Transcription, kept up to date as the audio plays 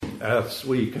As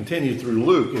we continue through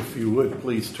Luke, if you would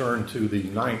please turn to the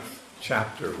 9th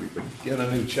chapter. We begin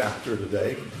a new chapter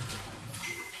today.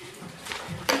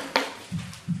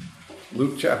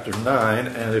 Luke chapter 9,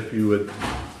 and if you would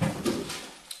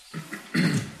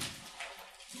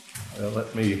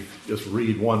let me just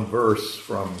read one verse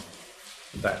from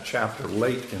that chapter,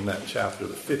 late in that chapter,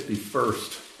 the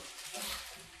 51st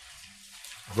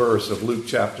verse of Luke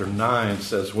chapter 9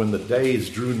 says, "When the days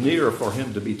drew near for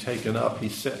him to be taken up, he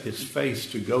set his face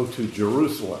to go to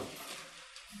Jerusalem."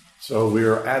 So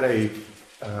we're at a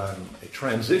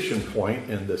transition point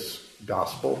in this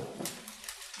gospel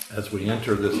as we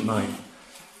enter this 9th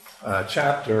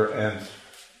chapter, and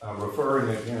referring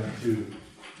again to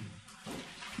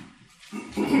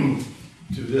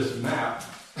this map.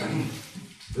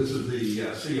 This is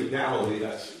the Sea of Galilee.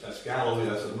 That's Galilee.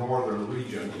 That's the northern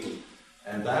region.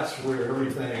 And that's where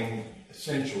everything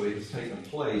essentially has taken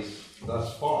place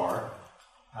thus far.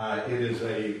 It is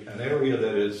an area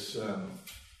that is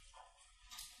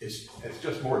it's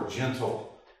just more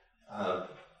gentle.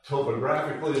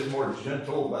 Topographically, it's more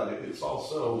gentle, but it's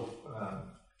also,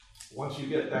 once you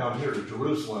get down here to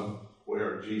Jerusalem,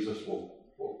 where Jesus will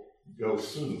go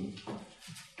soon,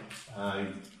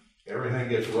 everything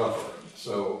gets rougher.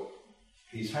 So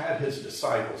he's had his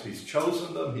disciples. He's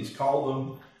chosen them. He's called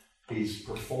them. He's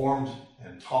performed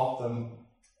and taught them,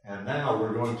 and now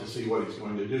we're going to see what he's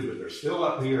going to do. But they're still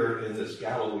up here in this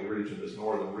Galilee region, this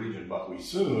northern region, but we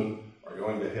soon are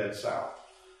going to head south.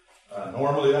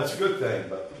 Normally that's a good thing,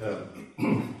 but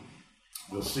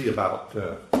we'll see about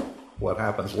what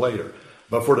happens later.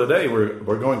 But for today,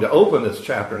 we're going to open this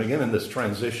chapter, and again in this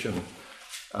transition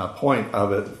point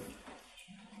of it.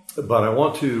 But I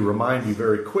want to remind you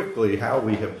very quickly how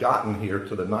we have gotten here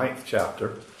to the 9th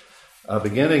chapter.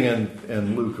 Beginning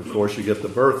in Luke, of course, you get the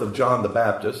birth of John the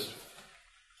Baptist,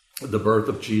 the birth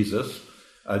of Jesus,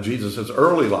 Jesus'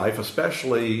 early life,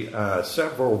 especially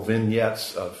several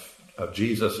vignettes of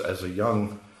Jesus as a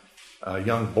young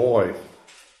boy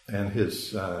and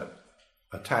his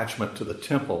attachment to the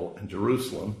temple in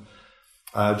Jerusalem.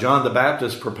 John the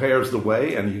Baptist prepares the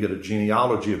way, and you get a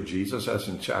genealogy of Jesus, as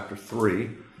in chapter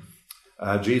 3.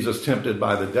 Jesus, tempted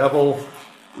by the devil,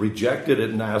 rejected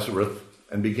at Nazareth,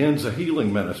 and begins a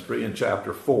healing ministry in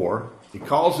chapter 4. He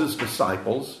calls his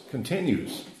disciples,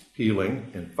 continues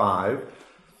healing in 5,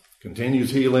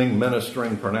 continues healing,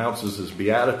 ministering, pronounces his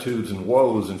beatitudes and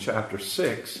woes in chapter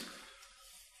 6,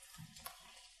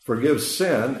 forgives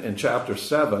sin in chapter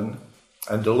 7,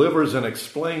 and delivers and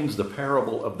explains the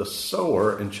parable of the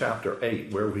sower in chapter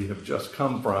 8, where we have just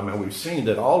come from. And we've seen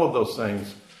that all of those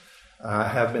things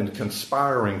have been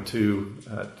conspiring to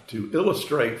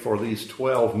illustrate for these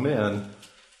 12 men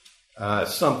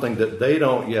something that they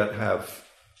don't yet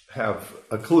have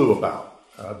a clue about.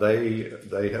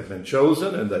 They have been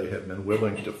chosen and they have been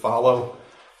willing to follow,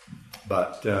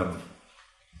 but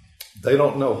they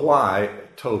don't know why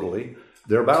totally.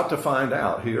 They're about to find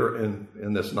out here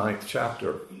in this 9th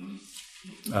chapter.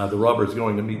 The rubber is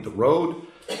going to meet the road.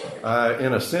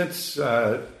 In a sense,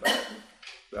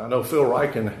 I know Phil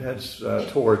Ryken heads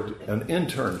toward an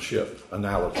internship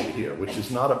analogy here, which is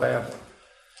not a bad one.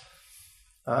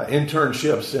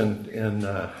 Internships in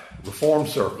reform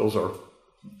circles are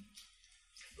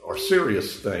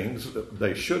serious things.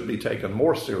 They should be taken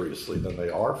more seriously than they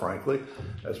are, frankly.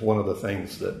 That's one of the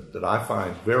things that I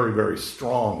find very, very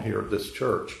strong here at this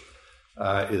church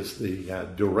is the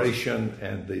duration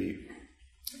and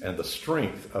the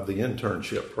strength of the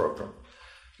internship program.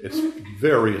 It's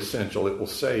very essential. It will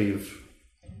save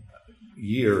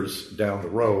years down the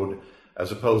road, as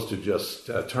opposed to just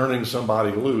turning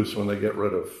somebody loose when they get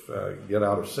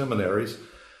out of seminaries.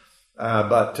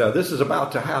 But this is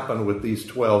about to happen with these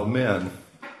 12 men.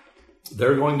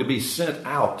 They're going to be sent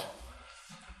out.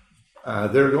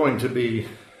 They're going to be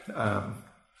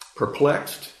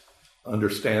perplexed,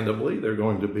 understandably. They're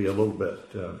going to be a little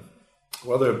bit,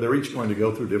 they're each going to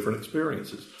go through different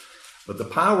experiences. But the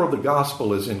power of the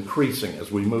gospel is increasing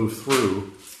as we move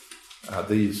through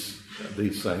these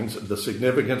things. The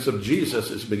significance of Jesus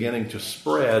is beginning to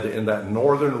spread in that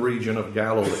northern region of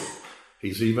Galilee.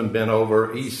 He's even been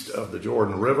over east of the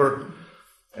Jordan River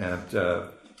and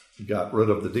got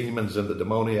rid of the demons and the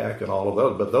demoniac and all of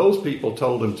those. But those people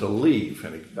told him to leave,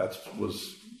 and that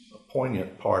was a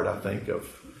poignant part, I think, of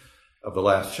the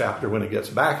last chapter when he gets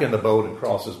back in the boat and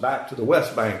crosses back to the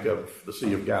west bank of the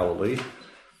Sea of Galilee.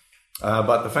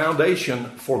 But the foundation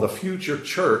for the future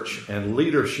church and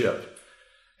leadership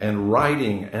and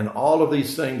writing and all of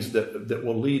these things that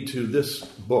will lead to this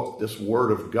book, this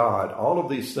Word of God, all of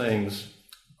these things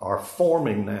are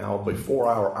forming now before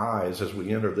our eyes as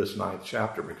we enter this 9th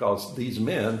chapter, because these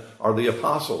men are the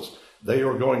apostles. They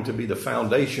are going to be the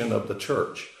foundation of the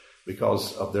church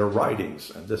because of their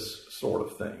writings and this sort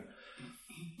of thing.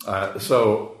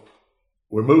 So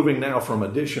we're moving now from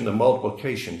addition to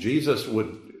multiplication. Jesus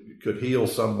could heal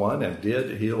someone and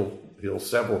did heal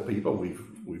several people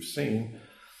we've seen,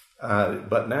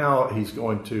 but now he's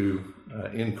going to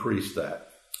increase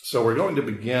that. So we're going to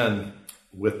begin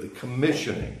with the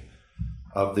commissioning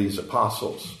of these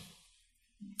apostles.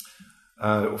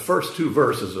 The first 2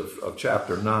 verses of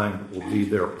chapter 9 will be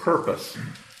their purpose.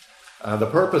 The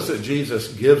purpose that Jesus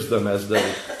gives them as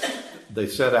they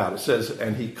set out. It says,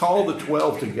 "And he called the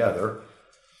 12 together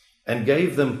and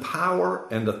gave them power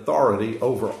and authority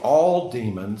over all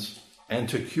demons and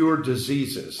to cure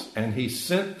diseases. And he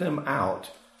sent them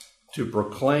out to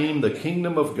proclaim the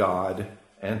kingdom of God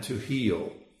and to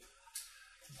heal."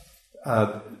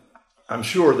 I'm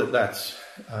sure that's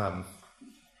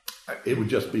it would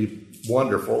just be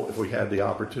wonderful if we had the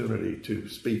opportunity to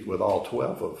speak with all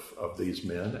 12 of these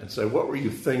men and say, what were you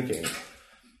thinking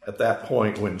at that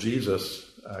point when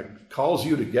Jesus calls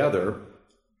you together?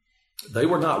 They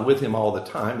were not with him all the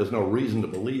time. There's no reason to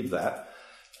believe that.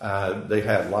 They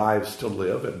had lives to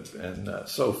live and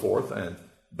so forth.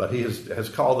 But he has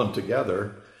called them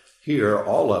together here,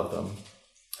 all of them,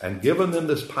 and given them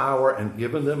this power and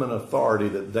given them an authority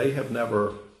that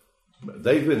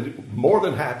they've been more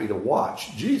than happy to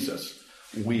watch Jesus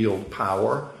wield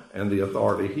power and the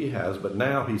authority he has, but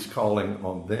now he's calling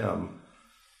on them.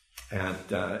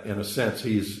 And in a sense,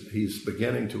 he's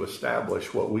beginning to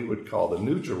establish what we would call the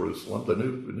New Jerusalem, the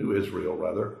new Israel,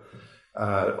 rather,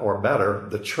 or better,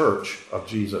 the church of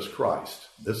Jesus Christ.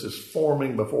 This is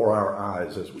forming before our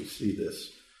eyes as we see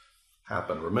this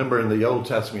happen. Remember, in the Old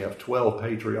Testament, you have 12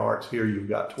 patriarchs. Here you've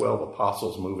got 12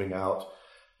 apostles moving out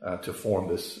to form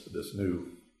this new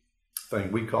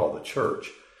thing we call the church.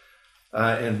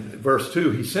 In verse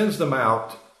 2, he sends them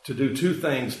out to do 2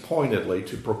 things pointedly: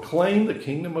 to proclaim the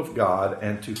kingdom of God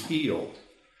and to heal.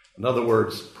 In other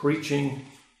words, preaching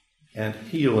and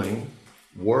healing,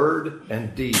 word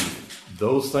and deed.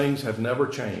 Those things have never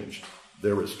changed.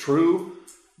 There is true,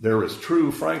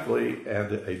 frankly,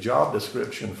 and a job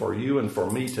description for you and for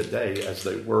me today as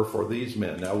they were for these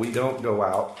men. Now, we don't go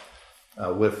out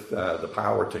with the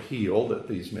power to heal that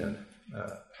these men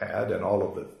had and all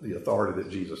of the authority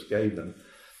that Jesus gave them.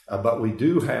 But we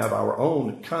do have our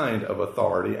own kind of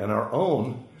authority and our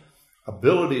own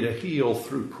ability to heal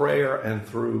through prayer and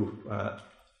through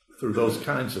those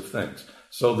kinds of things.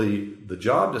 So the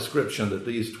job description that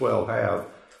these 12 have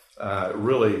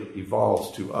really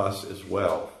evolves to us as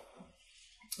well.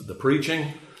 The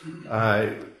preaching,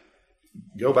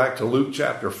 go back to Luke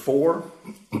chapter 4,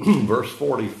 verse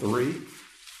 43.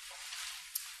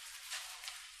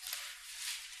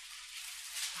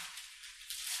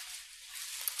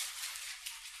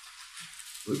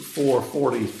 Luke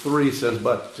 4:43 says,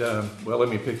 but, let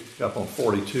me pick up on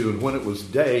 42. "And when it was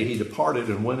day, he departed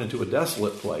and went into a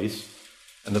desolate place.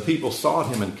 And the people sought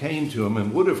him and came to him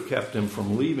and would have kept him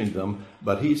from leaving them.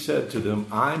 But he said to them,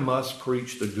 I must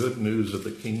preach the good news of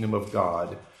the kingdom of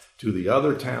God to the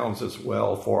other towns as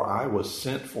well, for I was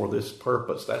sent for this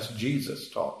purpose." That's Jesus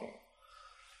talking.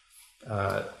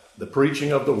 The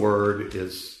preaching of the word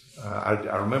is, I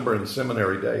remember in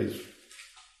seminary days,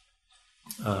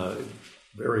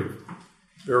 very,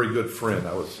 very good friend.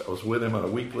 I was with him on a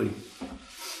weekly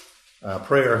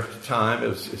prayer time.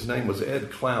 His name was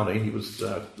Ed Clowney. He was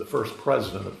the first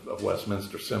president of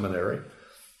Westminster Seminary.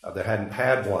 They hadn't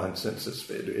had one since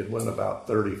it went about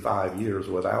 35 years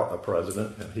without a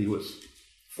president, and he was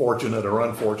fortunate or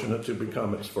unfortunate to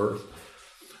become its first.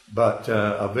 But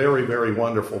a very, very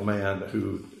wonderful man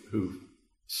who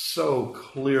so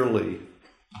clearly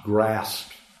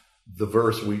grasped the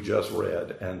verse we just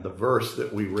read and the verse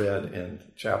that we read in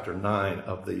chapter 9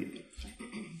 of the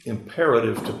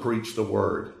imperative to preach the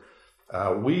word.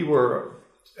 We were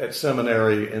at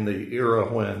seminary in the era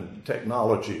when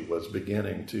technology was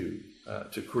beginning to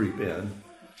creep in,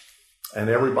 and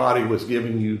everybody was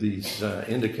giving you these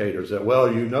indicators that,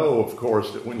 well, you know, of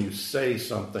course, that when you say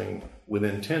something,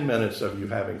 within 10 minutes of you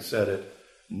having said it,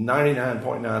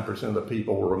 99.9% of the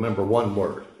people will remember one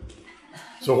word.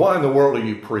 So why in the world are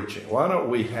you preaching? Why don't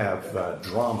we have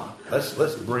drama?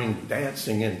 Let's bring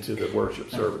dancing into the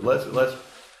worship service.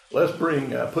 Let's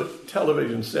bring put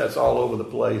television sets all over the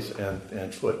place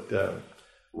and put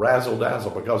razzle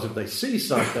dazzle, because if they see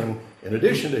something, in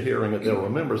addition to hearing it, they'll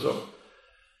remember. So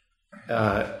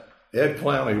Ed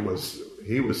Clowney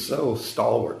was so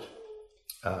stalwart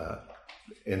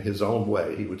in his own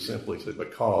way. He would simply say,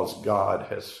 because God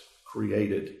has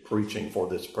created preaching for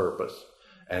this purpose.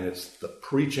 And it's the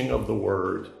preaching of the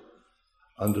word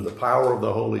under the power of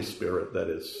the Holy Spirit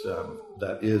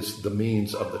that is the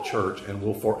means of the church and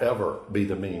will forever be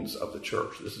the means of the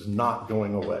church. This is not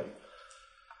going away.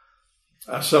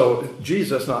 So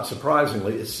Jesus, not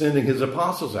surprisingly, is sending his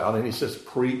apostles out, and he says,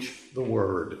 preach the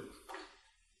word.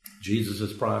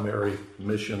 Jesus' primary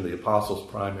mission, the apostles'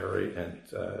 primary, and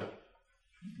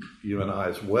you and I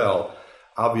as well.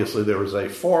 Obviously, there is a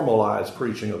formalized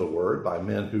preaching of the word by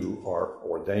men who are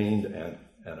ordained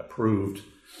and approved,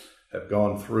 have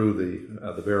gone through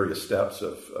the various steps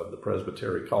of the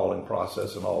presbytery calling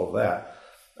process and all of that.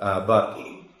 But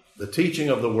the teaching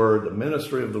of the word, the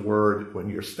ministry of the word, when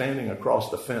you're standing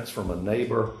across the fence from a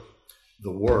neighbor,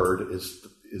 the word is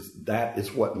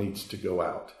what needs to go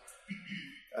out.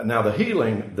 Now, the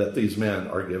healing that these men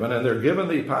are given, and they're given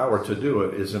the power to do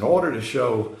it, is in order to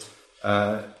show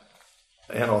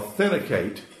and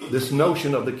authenticate this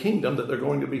notion of the kingdom that they're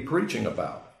going to be preaching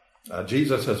about.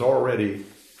 Jesus has already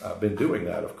been doing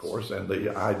that, of course, and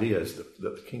the idea is that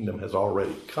the kingdom has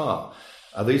already come.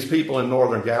 These people in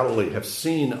northern Galilee have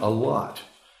seen a lot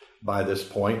by this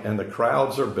point, and the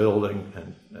crowds are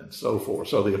building and so forth.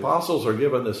 So the apostles are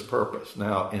given this purpose.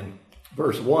 Now, in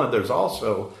verse 1, there's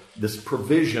also this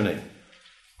provisioning,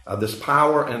 this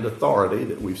power and authority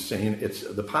that we've seen.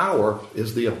 The power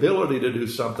is the ability to do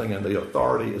something, and the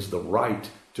authority is the right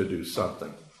to do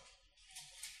something.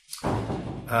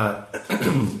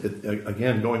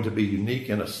 Again, going to be unique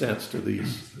in a sense to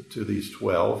these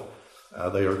 12.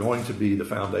 They are going to be the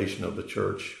foundation of the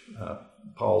church.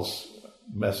 Paul's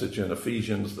message in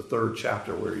Ephesians, the 3rd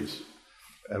chapter, where he's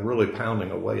really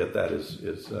pounding away at that,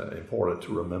 is important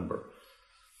to remember.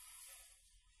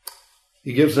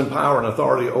 He gives them power and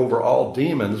authority over all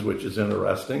demons, which is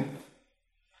interesting,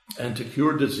 and to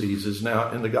cure diseases. Now,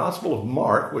 in the Gospel of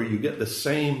Mark, where you get the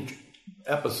same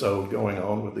episode going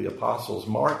on with the apostles,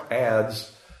 Mark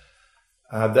adds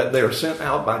that they are sent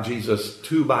out by Jesus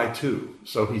 2 by 2.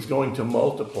 So he's going to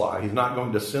multiply. He's not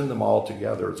going to send them all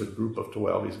together as a group of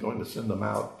 12. He's going to send them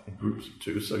out in groups of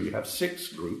 2. So you have 6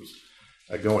 groups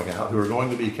going out who are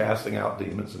going to be casting out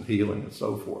demons and healing and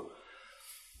so forth.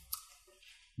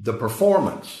 The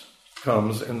performance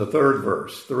comes in the 3rd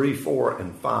verse. 3, 4,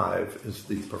 and 5 is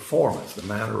the performance, the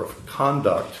manner of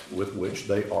conduct with which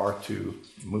they are to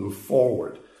move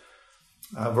forward.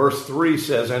 Verse 3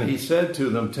 says, and he said to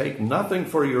them, take nothing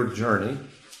for your journey,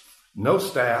 no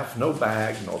staff, no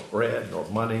bag, nor bread, nor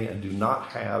money, and do not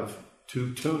have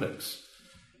 2 tunics.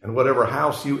 And whatever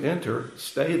house you enter,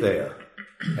 stay there,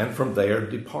 and from there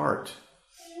depart.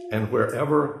 And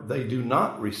wherever they do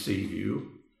not receive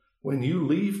you, when you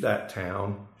leave that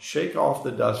town, shake off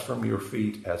the dust from your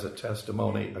feet as a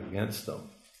testimony against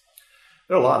them.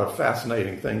 There are a lot of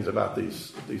fascinating things about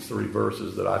these 3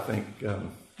 verses that I think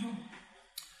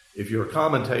if you're a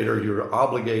commentator, you're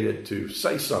obligated to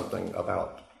say something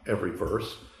about every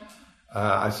verse.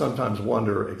 I sometimes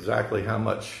wonder exactly how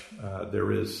much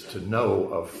there is to know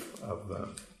of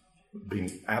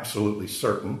being absolutely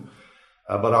certain.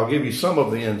 But I'll give you some of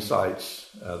the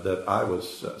insights that I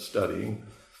was studying.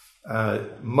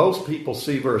 Most people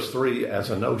see verse 3 as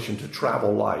a notion to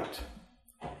travel light.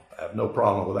 I have no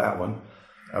problem with that one.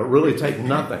 Really take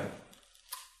nothing,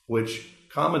 which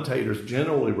commentators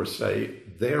generally will say,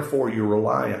 therefore your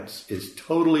reliance is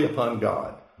totally upon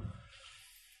God.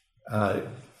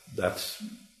 That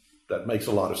makes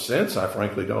a lot of sense. I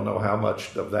frankly don't know how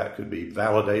much of that could be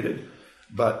validated,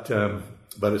 but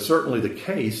it's certainly the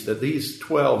case that these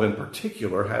 12 in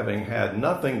particular, having had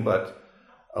nothing but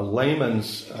a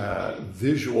layman's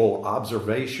visual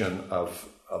observation of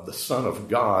the Son of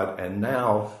God, and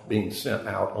now being sent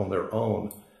out on their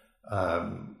own,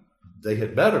 they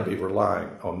had better be relying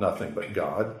on nothing but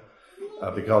God,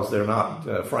 because they're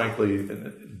not, frankly,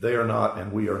 they are not,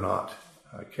 and we are not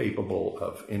capable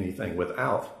of anything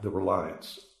without the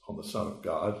reliance on the Son of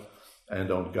God and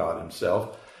on God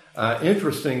himself.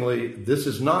 Interestingly, this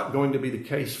is not going to be the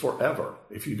case forever.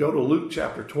 If you go to Luke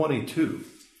chapter 22,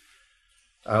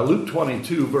 Luke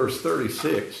 22, verse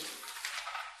 36.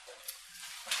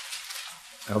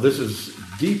 Now, this is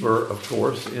deeper, of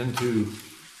course, into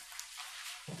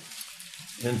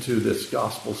this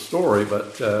gospel story,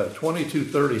 but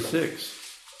 22:36.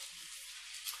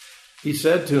 He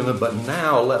said to them, but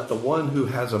now let the one who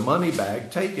has a money bag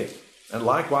take it, and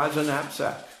likewise a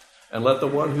knapsack, and let the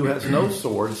one who has no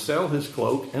sword sell his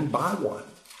cloak and buy one.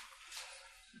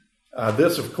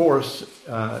 This, of course,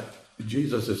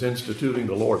 Jesus is instituting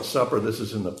the Lord's Supper. This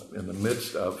is in the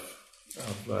midst of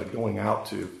going out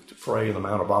to pray in the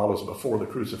Mount of Olives before the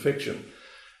crucifixion.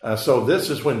 So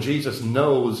this is when Jesus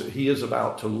knows he is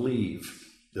about to leave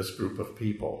this group of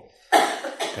people.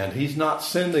 And he's not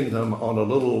sending them on a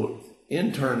little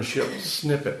internship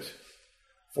snippet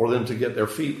for them to get their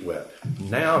feet wet.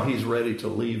 Now he's ready to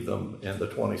leave them in the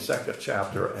 22nd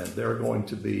chapter, and they're going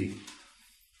to be,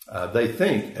 they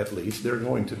think at least, they're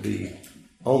going to be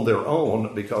on their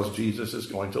own because Jesus is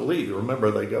going to leave.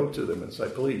 Remember, they go to them and say,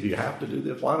 please, do you have to do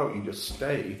this? Why don't you just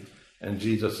stay? And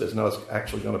Jesus says, no, it's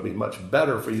actually going to be much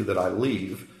better for you that I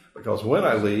leave, because when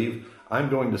I leave, I'm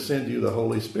going to send you the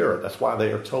Holy Spirit. That's why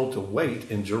they are told to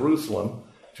wait in Jerusalem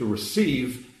to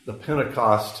receive the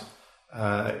Pentecost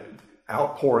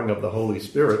outpouring of the Holy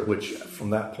Spirit, which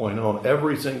from that point on,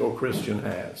 every single Christian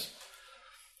has.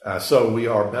 So we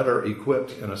are better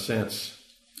equipped in a sense,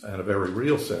 in a very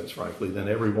real sense, frankly, than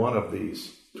every one of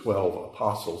these 12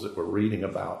 apostles that we're reading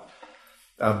about.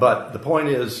 But the point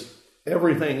is,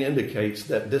 everything indicates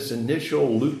that this initial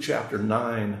Luke chapter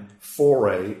 9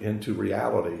 foray into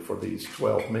reality for these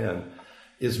 12 men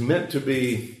is meant to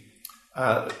be,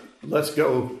 let's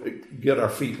go get our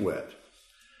feet wet.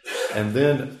 And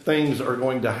then things are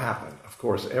going to happen. Of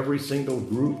course, every single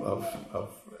group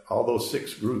of all those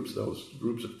 6 groups, those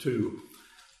groups of 2,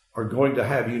 are going to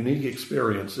have unique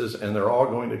experiences, and they're all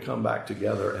going to come back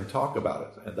together and talk about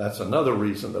it. And that's another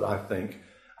reason that I think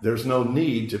there's no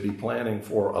need to be planning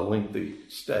for a lengthy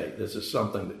stay. This is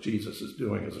something that Jesus is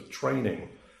doing as a training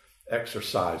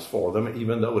exercise for them,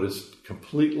 even though it is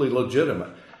completely legitimate.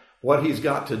 What he's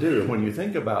got to do, when you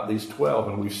think about these 12,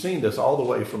 and we've seen this all the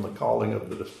way from the calling of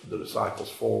the disciples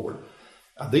forward,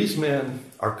 these men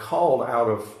are called out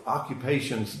of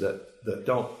occupations that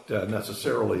don't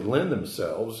necessarily lend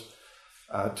themselves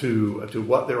to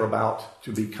what they're about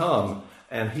to become.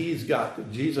 And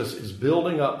Jesus is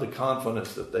building up the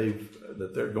confidence that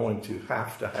they're going to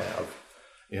have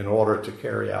in order to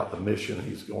carry out the mission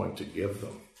he's going to give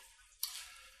them.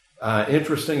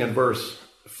 Interesting in verse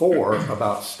 4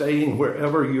 about staying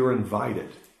wherever you're invited.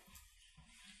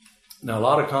 Now, a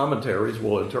lot of commentaries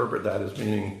will interpret that as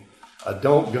meaning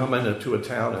don't come into a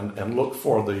town and look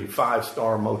for the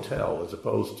 5-star motel, as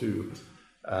opposed to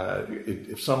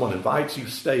if someone invites you,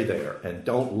 stay there and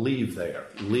don't leave there.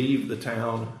 Leave the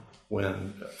town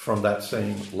from that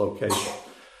same location.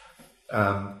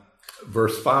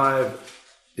 Verse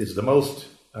 5 is the most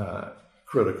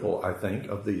critical, I think,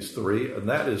 of these 3, and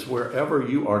that is wherever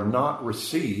you are not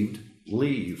received,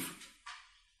 leave.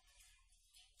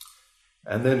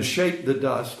 And then shake the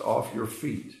dust off your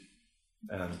feet.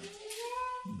 And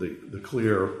the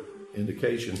clear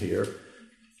indication here,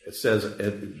 it says,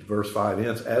 verse 5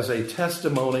 ends, as a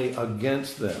testimony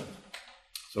against them.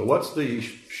 So what's the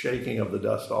shaking of the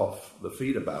dust off the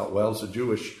feet about? Well, it's a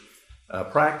Jewish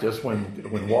practice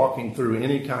when walking through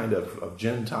any kind of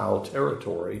Gentile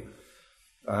territory.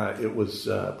 It was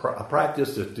a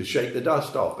practice to shake the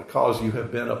dust off because you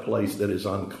have been a place that is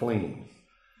unclean.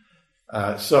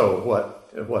 So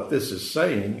what this is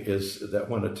saying is that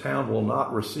when a town will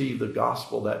not receive the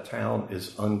gospel, that town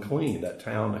is unclean. That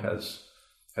town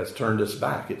has turned its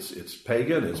back. It's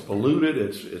pagan. It's polluted.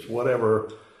 It's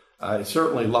whatever. It's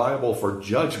certainly liable for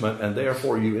judgment, and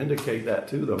therefore you indicate that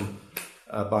to them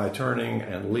by turning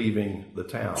and leaving the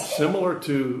town. Similar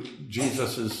to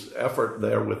Jesus's effort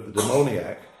there with the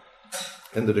demoniac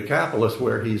in the Decapolis,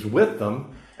 where he's with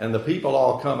them and the people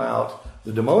all come out.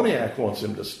 The demoniac wants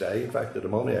him to stay. In fact, the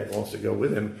demoniac wants to go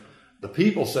with him. The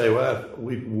people say, well,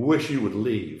 we wish you would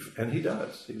leave. And he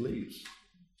does. He leaves.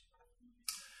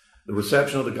 The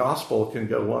reception of the gospel can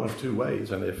go one of 2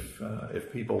 ways. And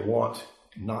if people want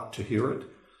not to hear it,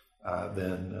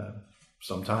 then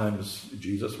sometimes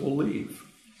Jesus will leave.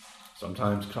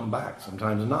 Sometimes come back.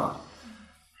 Sometimes not.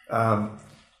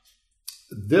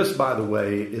 This, by the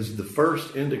way, is the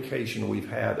first indication we've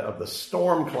had of the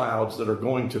storm clouds that are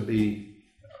going to be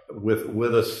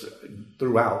with us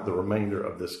throughout the remainder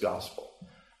of this gospel.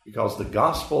 Because the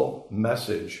gospel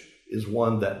message is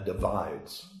one that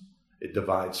divides. It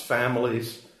divides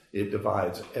families. It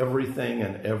divides everything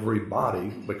and everybody,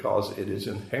 because it is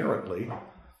inherently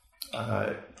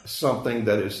something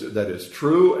that is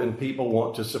true, and people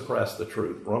want to suppress the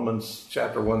truth. Romans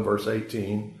chapter 1, verse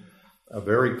 18, a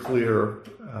very clear,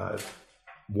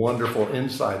 wonderful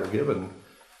insight are given.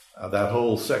 That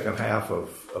whole second half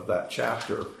of that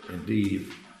chapter, indeed,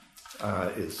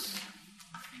 is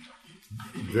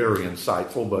very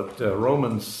insightful. But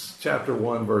Romans chapter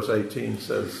 1, verse 18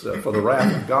 says, for the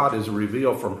wrath of God is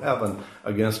revealed from heaven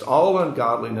against all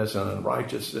ungodliness and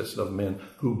unrighteousness of men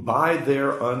who by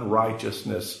their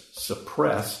unrighteousness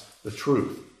suppress the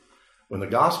truth. When the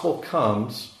gospel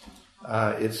comes,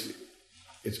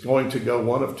 it's going to go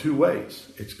one of 2 ways.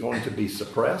 It's going to be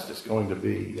suppressed. It's going to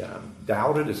be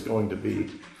doubted. It's going to be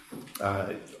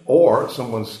or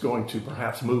someone's going to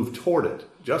perhaps move toward it,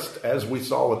 just as we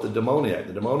saw with the demoniac.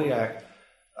 The demoniac,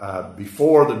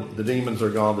 before the demons are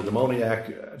gone, the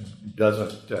demoniac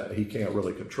he can't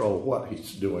really control what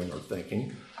he's doing or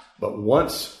thinking. But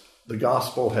once the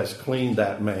gospel has cleaned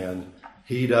that man,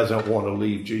 he doesn't want to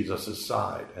leave Jesus'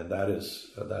 side. And that is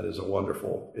a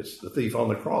wonderful, it's the thief on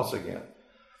the cross again.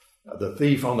 The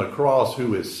thief on the cross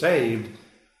who is saved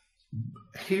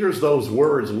hears those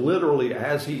words literally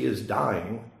as he is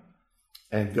dying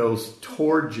and goes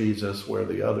toward Jesus, where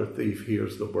the other thief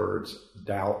hears the words,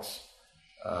 doubts,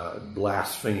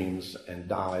 blasphemes, and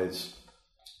dies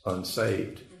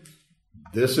unsaved.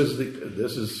 That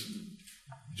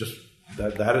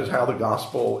is how the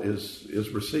gospel is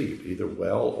received, either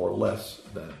well or less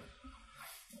than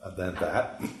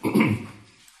that.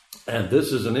 And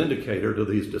this is an indicator to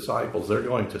these disciples. They're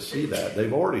going to see that.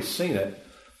 They've already seen it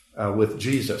with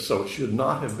Jesus, so it should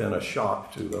not have been a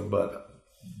shock to them, but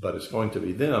it's going to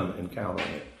be them encountering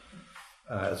it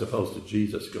as opposed to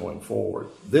Jesus going forward.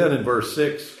 Then in verse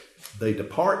 6, they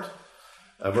depart.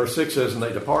 Verse 6 says, and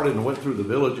they departed and went through the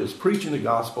villages, preaching the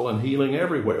gospel and healing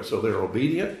everywhere. So they're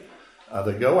obedient.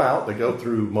 They go out. They go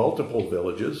through multiple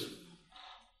villages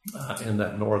in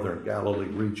that northern Galilee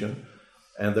region,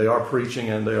 and they are preaching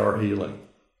and they are healing.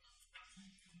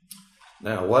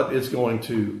 Now, what is going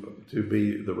to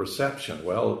be the reception?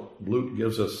 Well, Luke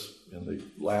gives us in the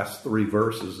last three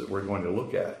verses that we're going to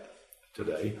look at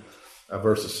today,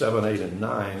 verses 7, 8, and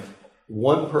 9,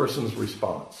 one person's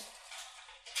response.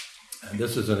 And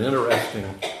this is an interesting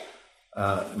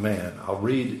man. I'll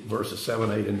read verses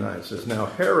 7, 8, and 9. It says, now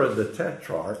Herod the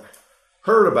Tetrarch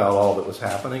heard about all that was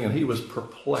happening, and he was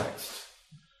perplexed,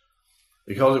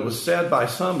 because it was said by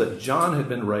some that John had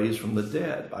been raised from the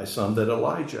dead, by some that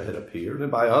Elijah had appeared,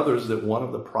 and by others that one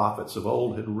of the prophets of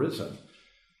old had risen.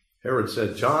 Herod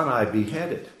said, John I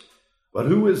beheaded, but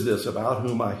who is this about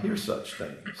whom I hear such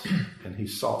things? And he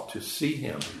sought to see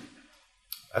him.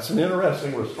 That's an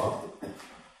interesting response.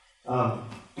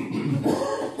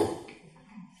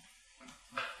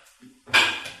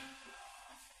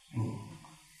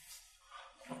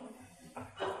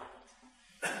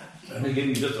 Let me give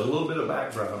you just a little bit of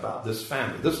background about this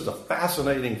family. This is a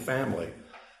fascinating family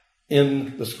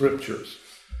in the scriptures.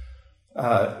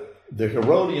 The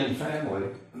Herodian family,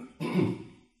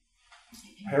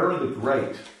 Herod the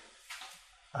Great,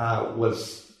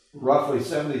 was roughly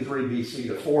 73 BC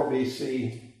to 4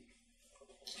 BC,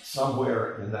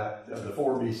 somewhere in that, the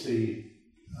 4 BC,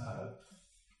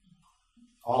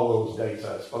 all those dates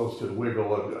I suppose could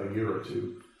wiggle a year or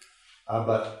two.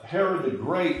 But Herod the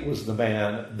Great was the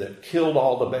man that killed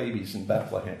all the babies in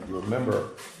Bethlehem. You remember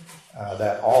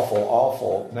that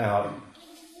awful. Now,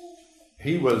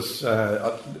 he was,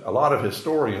 a lot of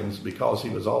historians, because he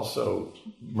was also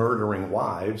murdering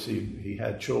wives, he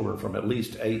had children from at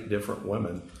least 8 different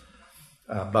women,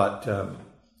 but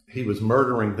he was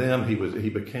murdering them. He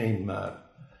became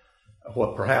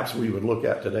what perhaps we would look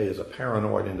at today as a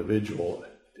paranoid individual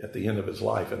at the end of his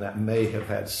life, and that may have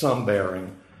had some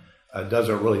bearing.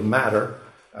 Doesn't really matter.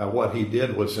 What he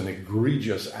did was an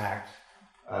egregious act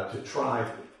to try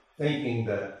thinking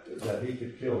that he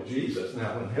could kill Jesus.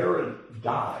 Now, when Herod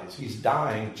dies, he's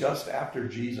dying just after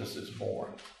Jesus is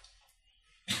born.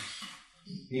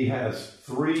 He has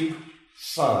 3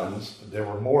 sons. There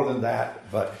were more than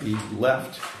that, but he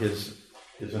left his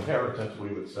inheritance,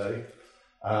 we would say,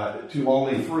 to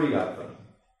only 3 of them.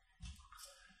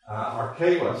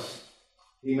 Archelaus,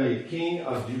 he made king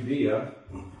of Judea.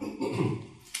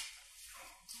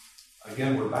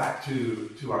 Again, we're back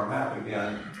to our map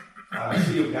again.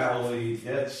 Sea of Galilee,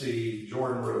 Dead Sea,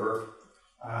 Jordan River.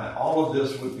 All of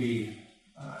this would be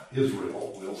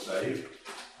Israel, we'll say.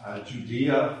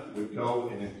 Judea would go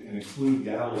and include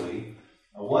Galilee.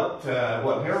 What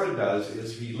Herod does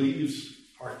is he leaves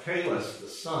Archelaus, the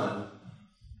son,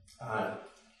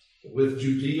 with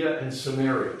Judea and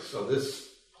Samaria. So this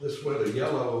where the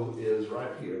yellow is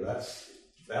right here,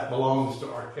 that belongs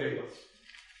to Archelaus.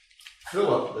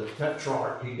 Philip, the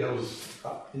Tetrarch, he goes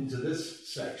up into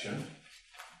this section.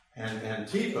 And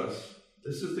Antipas,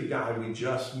 this is the guy we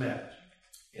just met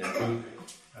in Luke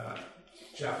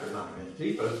chapter 9.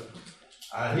 Antipas,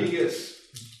 he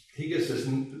gets this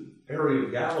area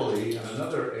of Galilee and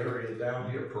another area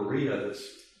down here, Perea, that's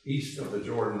east of the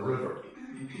Jordan River.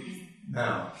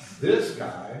 Now, this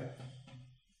guy,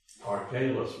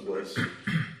 Archelaus,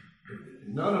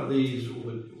 none of these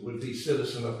would be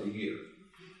citizen of the year.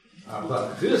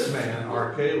 But this man,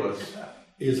 Archelaus,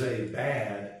 is a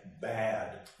bad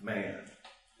man.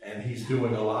 And he's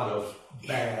doing a lot of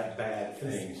bad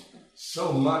things.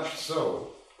 So much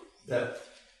so that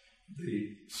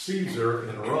the Caesar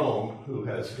in Rome, who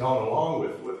has gone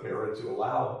along with Herod to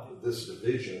allow this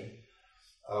division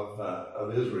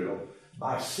of Israel.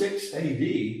 By 6 AD,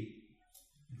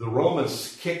 the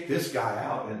Romans kick this guy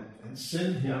out and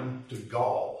send him to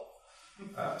Gaul,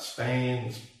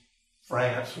 Spain,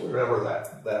 France, wherever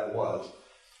that was.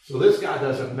 So this guy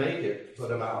doesn't make it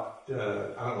but about,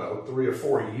 3 or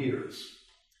 4 years.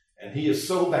 And he is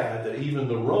so bad that even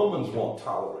the Romans won't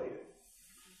tolerate it.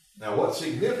 Now, what's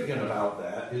significant about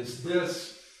that is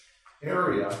this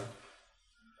area,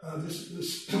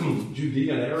 this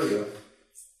Judean area.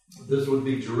 This would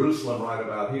be Jerusalem right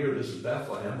about here. This is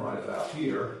Bethlehem right about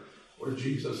here, where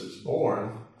Jesus is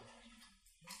born.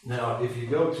 Now, if you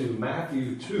go to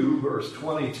Matthew 2, verse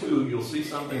 22, you'll see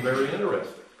something very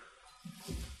interesting.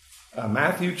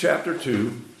 Matthew chapter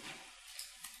 2,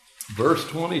 verse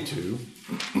 22,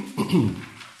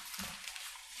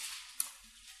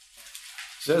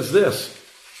 says this: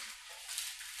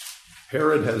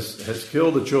 Herod has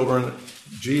killed the children.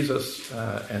 Jesus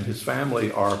and his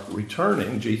family are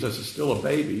returning. Jesus is still a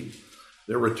baby.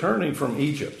 They're returning from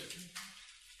Egypt.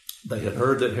 They had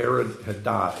heard that Herod had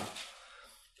died.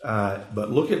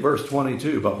 But look at verse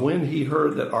 22. But when he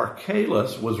heard that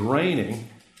Archelaus was reigning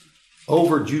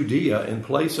over Judea in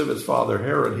place of his father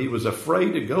Herod, he was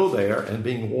afraid to go there, and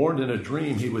being warned in a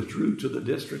dream, he withdrew to the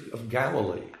district of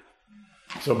Galilee.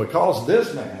 So because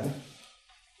this man,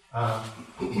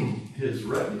 his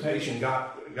reputation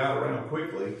got around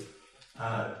quickly,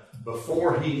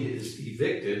 before he is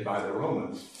evicted by the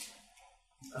Romans,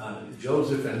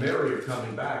 Joseph and Mary are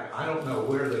coming back. I don't know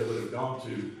where they would have gone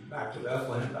to, back to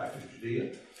Bethlehem, back to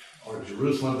Judea, or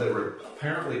Jerusalem. They were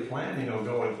apparently planning on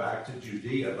going back to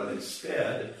Judea, but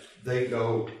instead they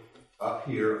go up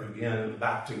here again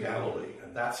back to Galilee.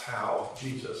 And that's how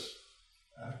Jesus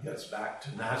gets back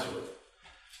to Nazareth,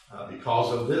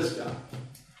 because of this guy.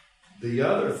 The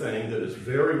other thing that is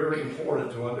very, very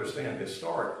important to understand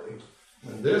historically,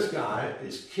 when this guy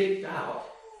is kicked out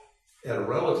at a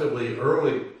relatively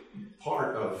early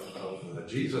part of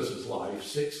Jesus' life,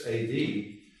 6 AD,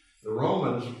 the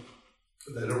Romans,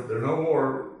 they're no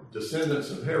more descendants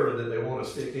of Herod that they want to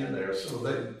stick in there. So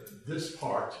this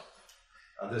part,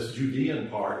 this Judean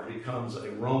part, becomes a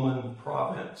Roman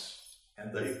province,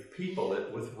 and they people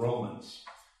it with Romans.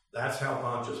 That's how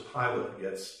Pontius Pilate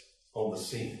gets on the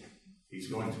scene. He's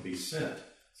going to be sent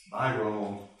by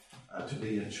Rome to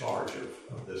be in charge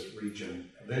of this region.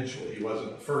 Eventually, he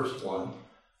wasn't the first one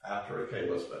after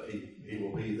Archelaus, but he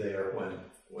will be there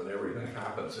when everything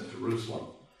happens in Jerusalem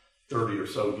 30 or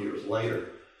so years later.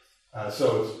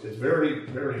 So it's very,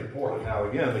 very important. Now,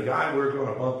 again, the guy we're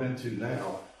going to bump into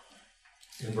now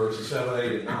in verses 7,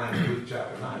 8, and 9 of Luke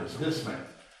chapter 9 is this man,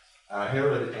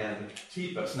 Herod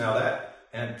Antipas. Now, that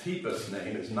Antipas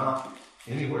name is not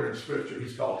anywhere in Scripture.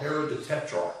 He's called Herod the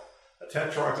Tetrarch. A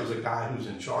tetrarch is a guy who's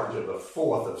in charge of a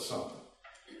fourth of something.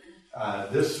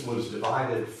 This was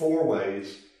divided 4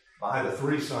 ways by the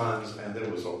 3 sons, and there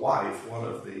was a wife, one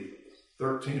of the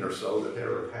 13 or so that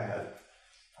Herod had.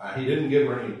 He didn't give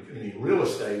her any real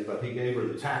estate, but he gave her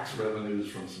the tax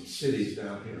revenues from some cities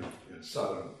down here in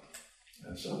southern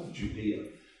Judea.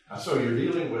 So you're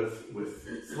dealing with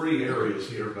 3 areas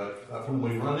here, but when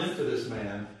we run into this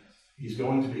man, he's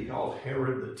going to be called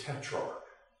Herod the Tetrarch.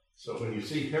 So when you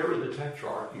see Herod the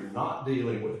Tetrarch, you're not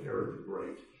dealing with Herod the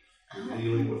Great. You're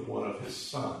dealing with one of his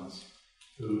sons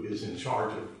who is in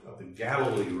charge of the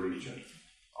Galilee region.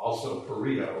 Also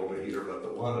Perea over here, but the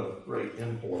one of great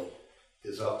import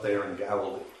is up there in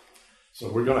Galilee.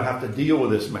 So we're going to have to deal with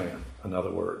this man, in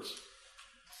other words.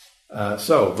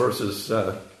 So verses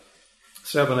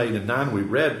 7, 8, and 9, we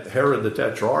read Herod the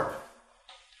Tetrarch.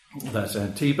 That's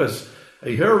Antipas.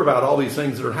 He heard about all these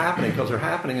things that are happening because they're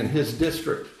happening in his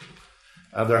district.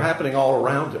 They're happening all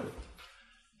around him.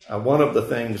 One of the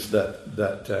things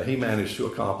that he managed to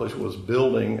accomplish was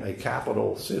building a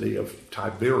capital city of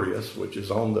Tiberias, which is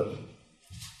on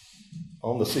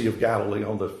the Sea of Galilee,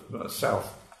 on the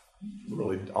south,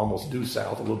 really almost due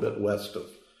south, a little bit west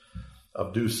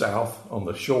of due south, on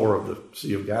the shore of the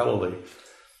Sea of Galilee.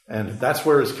 And that's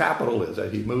where his capital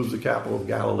is. He moves the capital of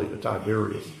Galilee to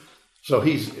Tiberias. So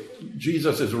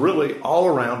Jesus is really all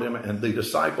around him, and the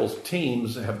disciples'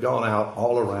 teams have gone out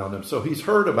all around him. So he's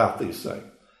heard about these things.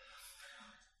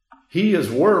 He is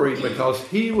worried because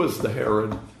he was the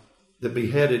Herod that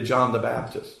beheaded John the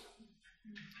Baptist.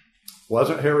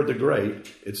 Wasn't Herod the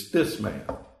Great, it's this man.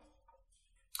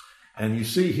 And you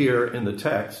see here in the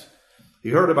text, he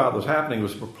heard about what was happening. He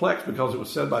was perplexed because it was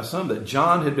said by some that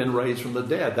John had been raised from the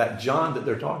dead. That John that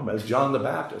they're talking about is John the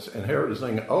Baptist. And Herod is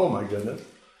thinking, oh my goodness,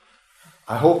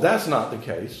 I hope that's not the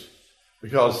case,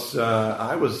 because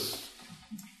I was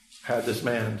had this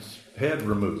man's head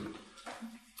removed.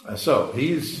 So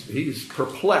he's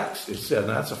perplexed, it said. And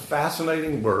that's a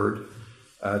fascinating word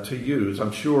to use.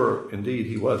 I'm sure, indeed,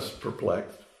 he was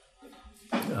perplexed,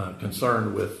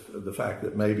 concerned with the fact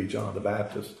that maybe John the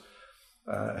Baptist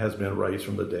has been raised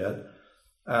from the dead.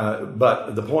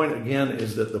 But the point, again,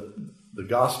 is that the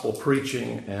gospel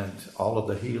preaching and all of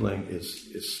the healing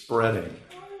is spreading.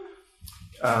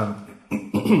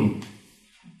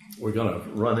 We're going to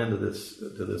run into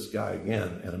this guy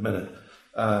again in a minute.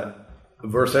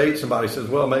 Verse 8, somebody says,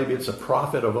 well, maybe it's a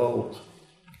prophet of old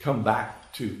come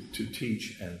back to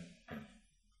teach and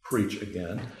preach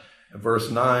again. And verse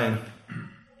 9,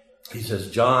 he says,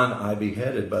 John I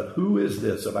beheaded, but who is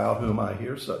this about whom I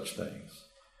hear such things?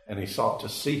 And he sought to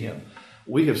see him.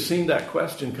 We have seen that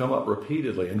question come up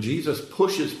repeatedly, and Jesus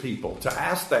pushes people to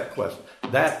ask that question.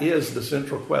 That is the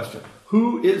central question.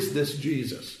 Who is this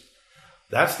Jesus?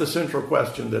 That's the central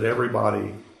question that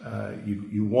everybody,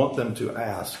 you want them to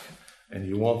ask, and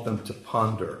you want them to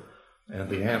ponder. And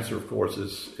the answer, of course,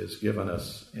 is given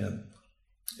us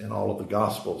in all of the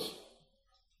Gospels.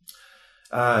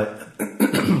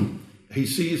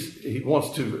 He wants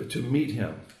to meet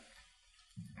him.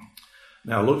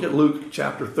 Now look at Luke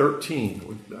chapter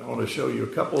 13. I want to show you a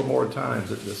couple of more times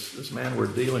that this man we're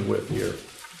dealing with here,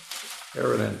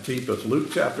 Herod Antipas.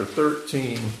 Luke chapter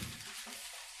 13,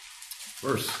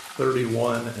 verse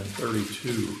 31 and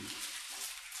 32.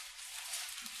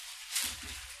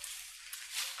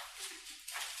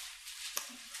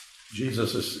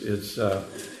 Jesus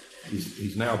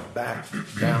he's now back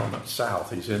down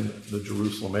south. He's in the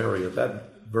Jerusalem area.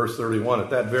 Verse 31, at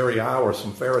that very hour,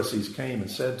 some Pharisees came and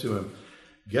said to him,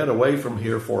 get away from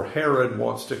here, for Herod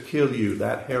wants to kill you.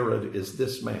 That Herod is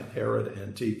this man, Herod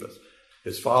Antipas.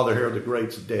 His father, Herod the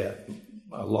Great's dead,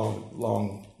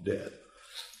 long dead.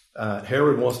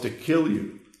 Herod wants to kill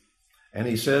you. And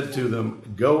he said to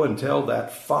them, go and tell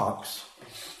that fox,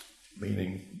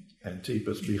 meaning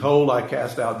Antipas, behold, I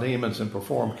cast out demons and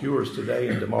perform cures today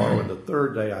and tomorrow, and the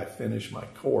third day I finish my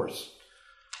course.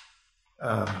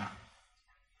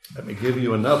 Let me give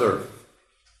you another.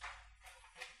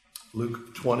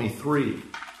 Luke 23.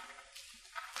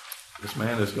 This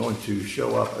man is going to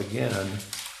show up again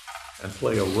and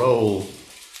play a role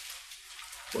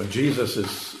when Jesus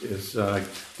is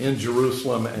in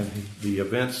Jerusalem and the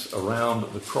events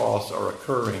around the cross are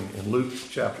occurring. In Luke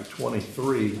chapter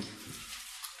 23,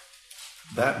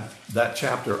 that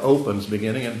chapter opens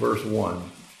beginning in verse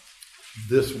 1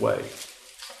 this way.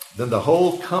 Then the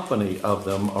whole company of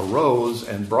them arose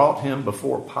and brought him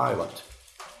before Pilate.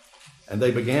 And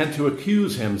they began to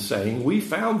accuse him, saying, we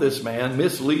found this man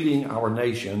misleading our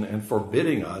nation and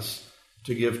forbidding us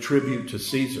to give tribute to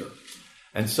Caesar,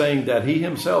 and saying that he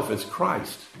himself is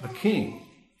Christ, a king.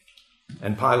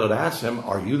 And Pilate asked him,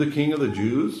 are you the king of the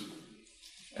Jews?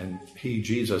 And he,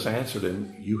 Jesus, answered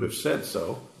him, you have said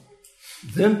so.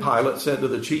 Then Pilate said to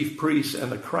the chief priests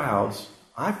and the crowds,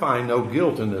 I find no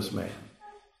guilt in this man.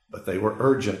 But they were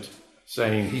urgent,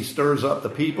 saying, he stirs up the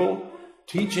people,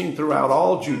 teaching throughout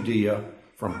all Judea,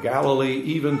 from Galilee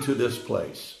even to this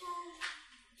place.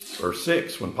 Verse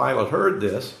 6, when Pilate heard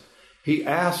this, he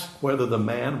asked whether the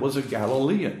man was a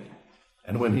Galilean.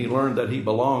 And when he learned that he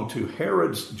belonged to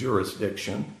Herod's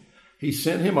jurisdiction, he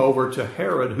sent him over to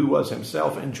Herod, who was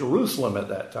himself in Jerusalem at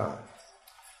that time.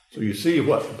 So you see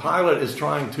what Pilate is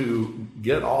trying to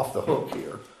get off the hook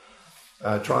here.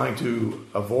 Trying to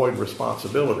avoid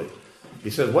responsibility. He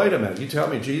said, wait a minute, you tell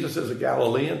me Jesus is a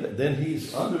Galilean, then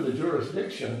he's under the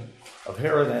jurisdiction of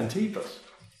Herod Antipas,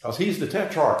 because he's the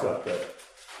tetrarch up there.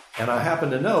 And I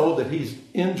happen to know that he's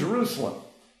in Jerusalem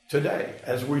today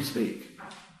as we speak.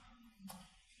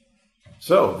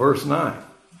 So, verse 9.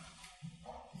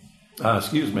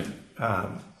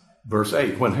 Verse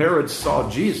 8. When Herod saw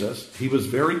Jesus, he was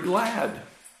very glad.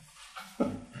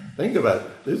 Think about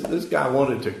it. This guy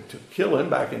wanted to kill him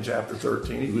back in chapter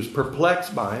 13. He was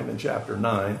perplexed by him in chapter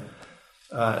 9.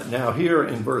 Now here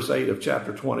in verse 8 of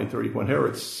chapter 23, when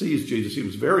Herod sees Jesus, he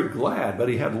was very glad, but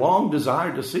he had long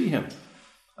desired to see him.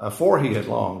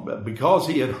 Because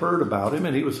he had heard about him,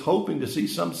 and he was hoping to see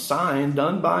some sign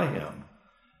done by him.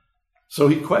 So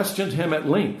he questioned him at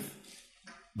length,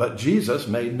 but Jesus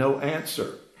made no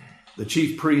answer. The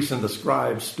chief priests and the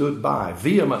scribes stood by,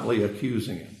 vehemently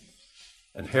accusing him.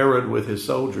 And Herod with his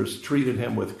soldiers treated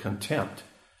him with contempt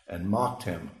and mocked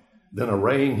him. Then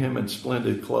arraying him in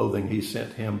splendid clothing, he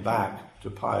sent him back to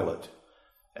Pilate.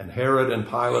 And Herod and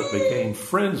Pilate became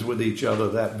friends with each other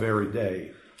that very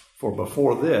day. For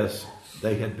before this,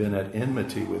 they had been at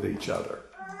enmity with each other.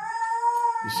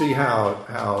 You see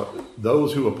how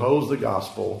those who oppose the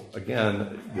gospel,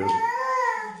 again,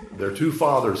 There are two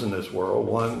fathers in this world.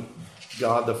 One,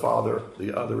 God the Father.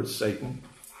 The other is Satan.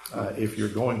 If you're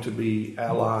going to be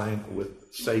allied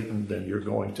with Satan, then you're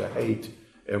going to hate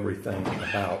everything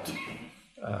about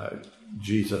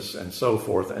Jesus and so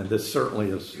forth. And this certainly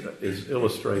is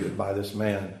illustrated by this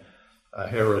man,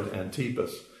 Herod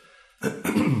Antipas.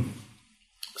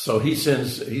 So he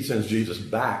sends Jesus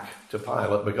back to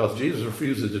Pilate because Jesus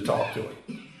refuses to talk to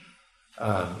him.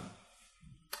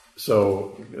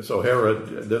 So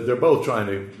Herod, they're both trying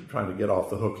to get off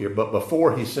the hook here. But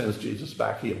before he sends Jesus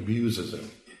back, he abuses him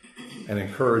and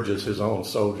encourages his own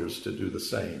soldiers to do the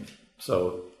same.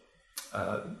 So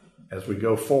as we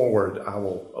go forward, I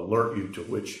will alert you to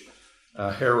which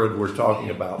Herod we're talking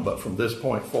about. But from this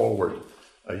point forward,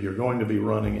 you're going to be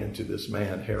running into this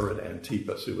man, Herod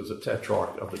Antipas, who was a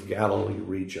tetrarch of the Galilee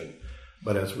region.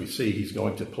 But as we see, he's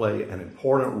going to play an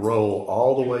important role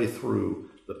all the way through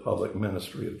the public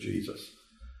ministry of Jesus.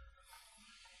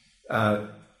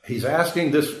 He's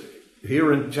asking this,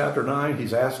 here in chapter 9,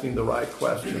 he's asking the right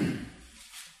question.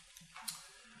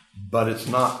 But it's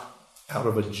not out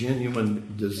of a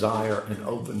genuine desire and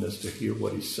openness to hear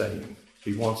what he's saying.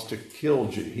 He wants to kill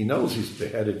Jesus. He knows he's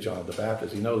beheaded John the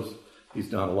Baptist. He knows he's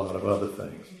done a lot of other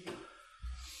things,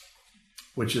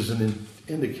 which is an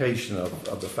indication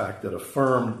of the fact that a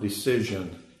firm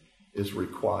decision is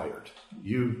required.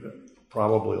 You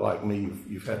probably, like me,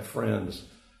 you've had friends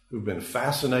who've been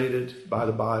fascinated by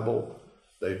the Bible.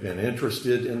 They've been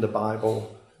interested in the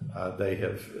Bible. They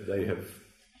have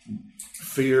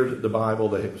feared the Bible.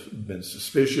 They have been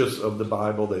suspicious of the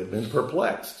Bible. They've been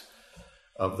perplexed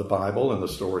of the Bible and the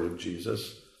story of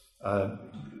Jesus.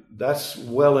 That's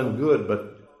well and good,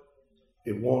 but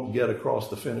it won't get across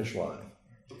the finish line.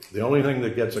 The only thing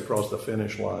that gets across the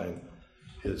finish line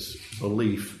is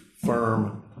belief,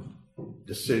 firm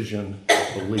decision,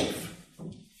 belief,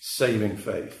 saving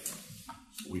faith.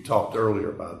 We talked earlier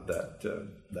about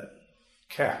that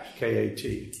CAT,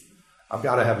 K-A-T. I've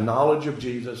got to have knowledge of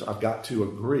Jesus. I've got to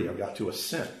agree. I've got to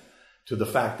assent to the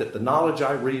fact that the knowledge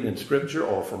I read in Scripture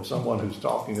or from someone who's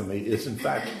talking to me is in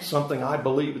fact something I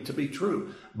believe to be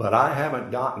true. But I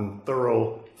haven't gotten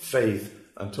thorough faith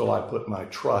until I put my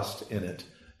trust in it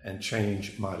and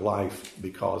change my life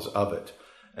because of it.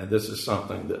 And this is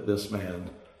something that this man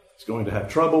is going to have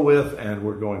trouble with, and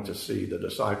we're going to see the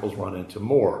disciples run into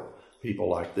more people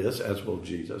like this, as will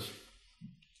Jesus.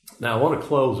 Now, I want to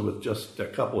close with just a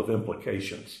couple of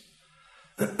implications.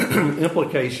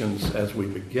 Implications as we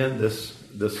begin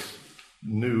this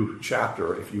new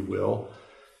chapter, if you will,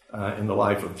 in the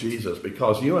life of Jesus,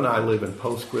 because you and I live in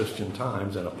post-Christian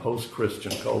times and a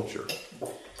post-Christian culture.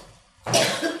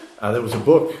 There was a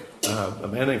book a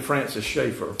man named Francis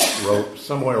Schaeffer wrote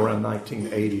somewhere around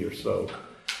 1980 or so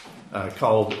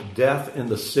called Death in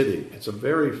the City. It's a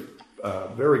very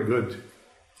good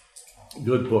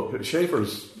book.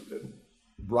 Schaeffer's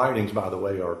writings, by the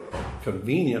way, are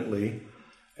conveniently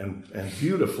and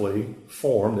beautifully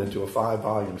formed into a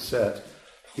 5-volume set.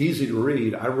 Easy to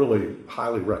read. I really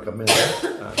highly recommend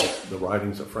the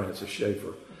writings of Francis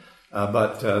Schaeffer.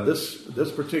 But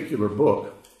this particular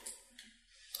book,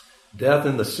 Death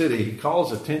in the City, he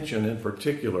calls attention in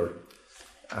particular,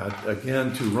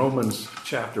 again, to Romans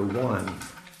chapter 1. I'll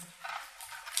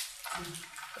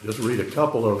just read a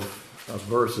couple of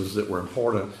verses that were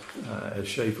important as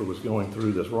Schaeffer was going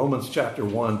through this. Romans chapter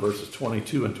 1, verses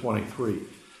 22 and 23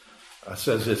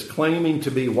 says this: claiming to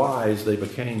be wise, they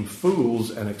became fools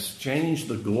and exchanged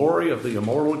the glory of the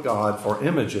immortal God for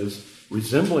images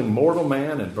resembling mortal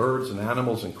man and birds and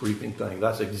animals and creeping things.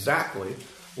 That's exactly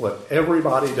what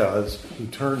everybody does who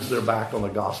turns their back on the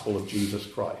gospel of Jesus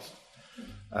Christ.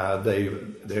 They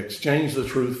exchange the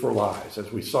truth for lies.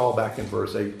 As we saw back in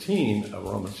verse 18 of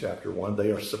Romans chapter 1,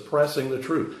 they are suppressing the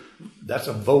truth. That's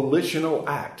a volitional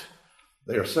act.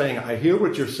 They are saying, I hear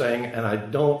what you're saying, and I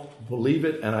don't believe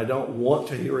it, and I don't want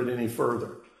to hear it any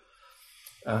further.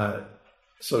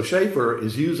 So Schaeffer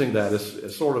is using that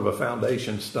as sort of a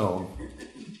foundation stone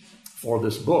for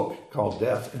this book called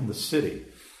Death in the City.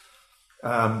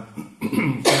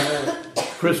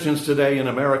 Christians today in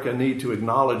America need to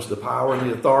acknowledge the power and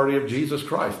the authority of Jesus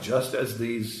Christ, just as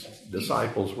these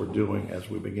disciples were doing as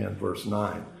we begin verse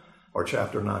 9, or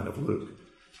chapter 9 of Luke.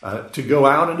 To go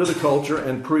out into the culture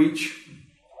and preach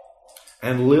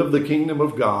and live the kingdom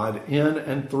of God in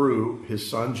and through his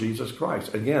son, Jesus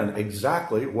Christ. Again,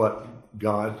 exactly what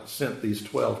God sent these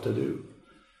 12 to do.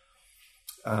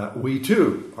 We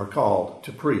too are called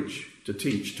to preach, to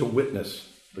teach, to witness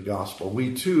the gospel.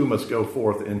 We too must go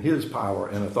forth in his power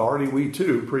and authority. We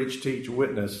too preach, teach,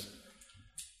 witness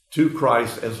to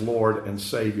Christ as Lord and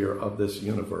Savior of this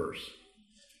universe.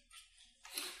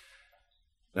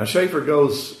 Now, Schaeffer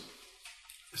goes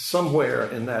somewhere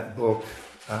in that book,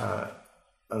 an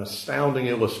astounding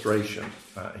illustration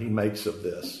he makes of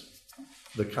this,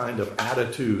 the kind of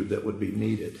attitude that would be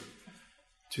needed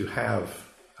to have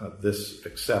this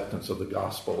acceptance of the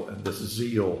gospel and this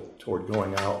zeal toward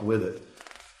going out with it.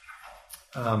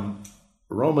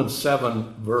 Romans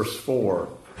 7, verse 4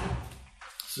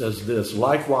 says this,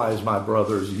 "Likewise, my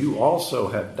brothers, you also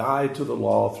have died to the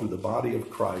law through the body of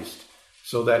Christ,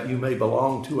 so that you may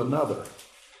belong to another,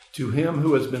 to him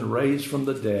who has been raised from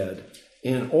the dead,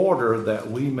 in order that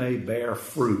we may bear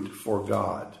fruit for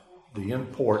God." The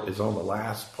import is on the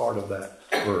last part of that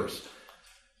verse.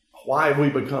 Why have we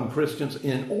become Christians?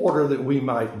 In order that we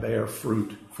might bear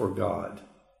fruit for God.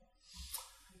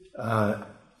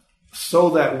 So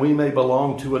that we may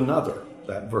belong to another,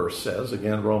 that verse says,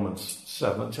 again, Romans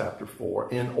 7, chapter 4,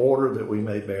 in order that we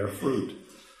may bear fruit.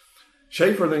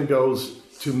 Schaeffer then goes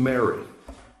to Mary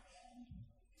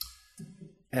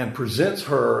and presents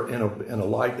her in a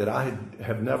light that I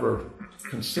have never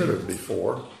considered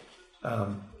before.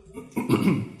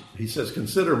 He says,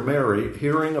 consider Mary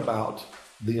hearing about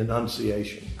the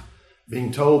Annunciation,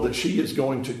 being told that she is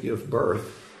going to give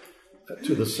birth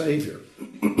to the Savior.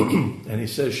 And he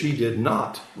says she did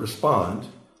not respond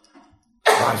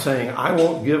by saying, I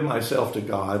won't give myself to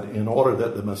God in order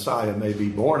that the Messiah may be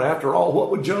born. After all, what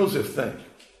would Joseph think?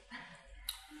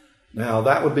 Now,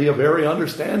 that would be a very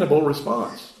understandable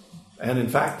response. And in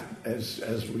fact, as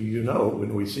you know,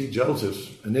 when we see Joseph's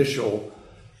initial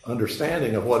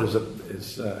understanding of what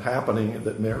is happening,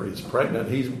 that Mary is pregnant,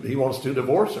 he wants to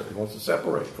divorce her. He wants to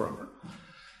separate from her.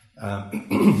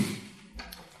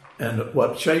 And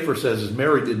what Schaeffer says is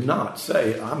Mary did not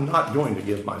say, I'm not going to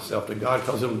give myself to God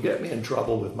because it would get me in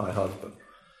trouble with my husband.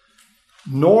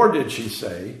 Nor did she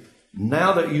say,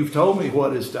 now that you've told me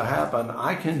what is to happen,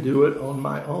 I can do it on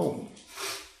my own.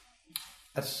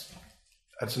 That's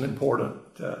an important,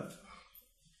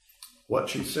 what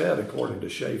she said, according to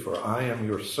Schaeffer, I am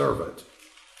your servant.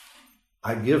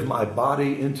 I give my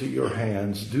body into your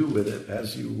hands. Do with it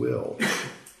as you will.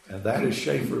 And that is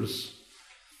Schaeffer's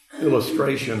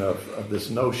illustration of this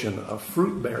notion of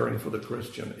fruit bearing for the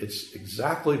Christian. It's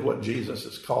exactly what Jesus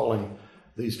is calling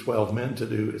these 12 men to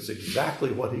do. It's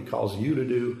exactly what he calls you to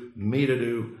do, me to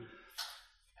do.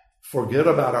 Forget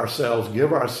about ourselves,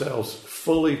 give ourselves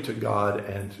fully to God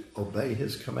and obey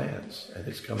his commands. And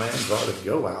his commands are to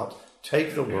go out,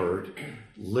 take the word,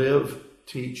 live,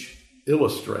 teach,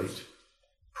 illustrate,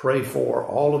 pray for,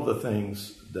 all of the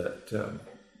things that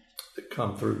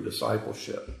come through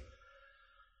discipleship.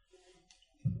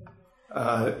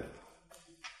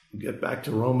 Get back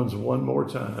to Romans one more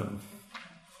time.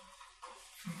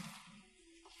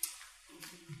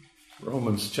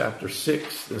 Romans chapter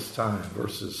 6 this time,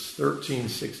 verses 13,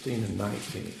 16, and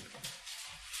 19.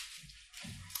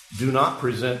 Do not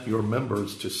present your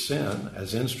members to sin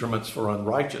as instruments for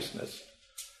unrighteousness,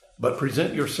 but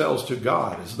present yourselves to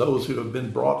God as those who have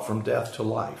been brought from death to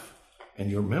life,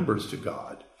 and your members to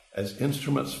God as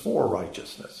instruments for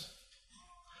righteousness.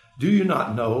 Do you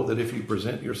not know that if you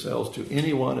present yourselves to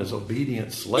anyone as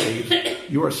obedient slaves,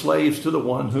 you are slaves to the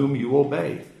one whom you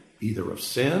obey, either of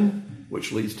sin,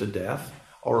 which leads to death,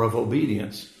 or of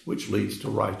obedience, which leads to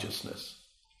righteousness?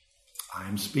 I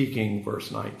am speaking, verse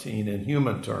 19, in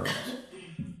human terms,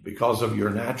 because of your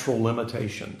natural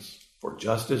limitations. For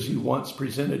just as you once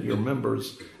presented your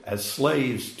members as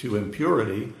slaves to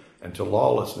impurity and to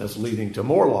lawlessness, leading to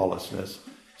more lawlessness,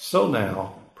 so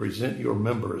now present your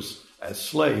members as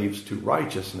slaves to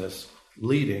righteousness,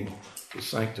 leading to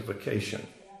sanctification.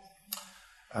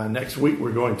 Next week,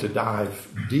 we're going to dive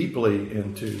deeply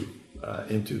into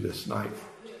this ninth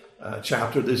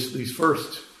chapter. These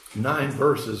first 9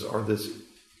 verses are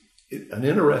an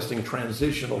interesting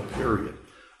transitional period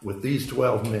with these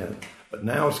 12 men. But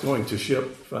now it's going to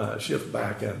shift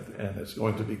back, and it's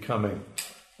going to be coming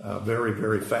very,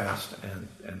 very fast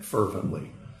and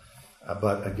fervently.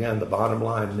 But again, the bottom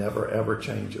line never, ever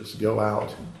changes. Go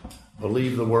out,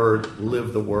 believe the word,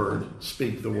 live the word,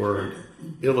 speak the word,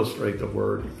 illustrate the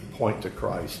word, point to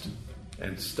Christ,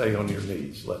 and stay on your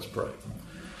knees. Let's pray.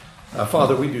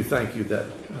 Father, we do thank you that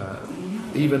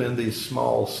even in these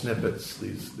small snippets,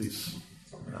 these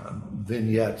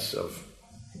vignettes of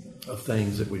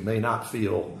things that we may not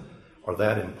feel are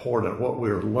that important, what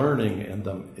we're learning in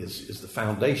them is the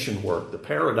foundation work, the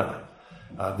paradigm,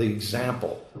 the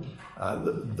example,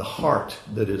 the heart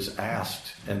that is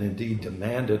asked and indeed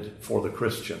demanded for the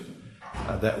Christian,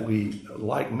 that we,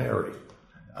 like Mary,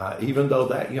 even though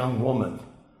that young woman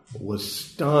was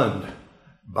stunned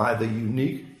by the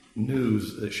unique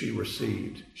news that she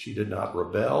received, she did not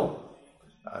rebel,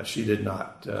 She did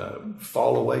not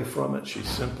fall away from it. She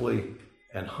simply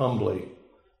and humbly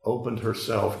opened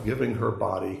herself, giving her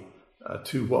body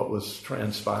to what was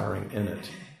transpiring in it.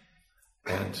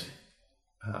 And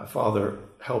Father,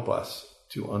 help us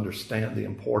to understand the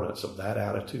importance of that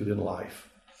attitude in life.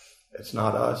 It's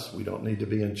not us. We don't need to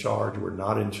be in charge. We're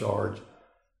not in charge.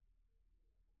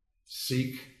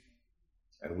 Seek,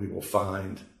 and we will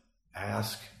find.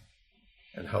 Ask,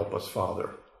 and help us, Father,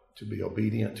 to be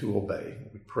obedient, to obey.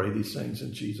 We pray these things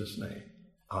in Jesus' name.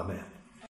 Amen.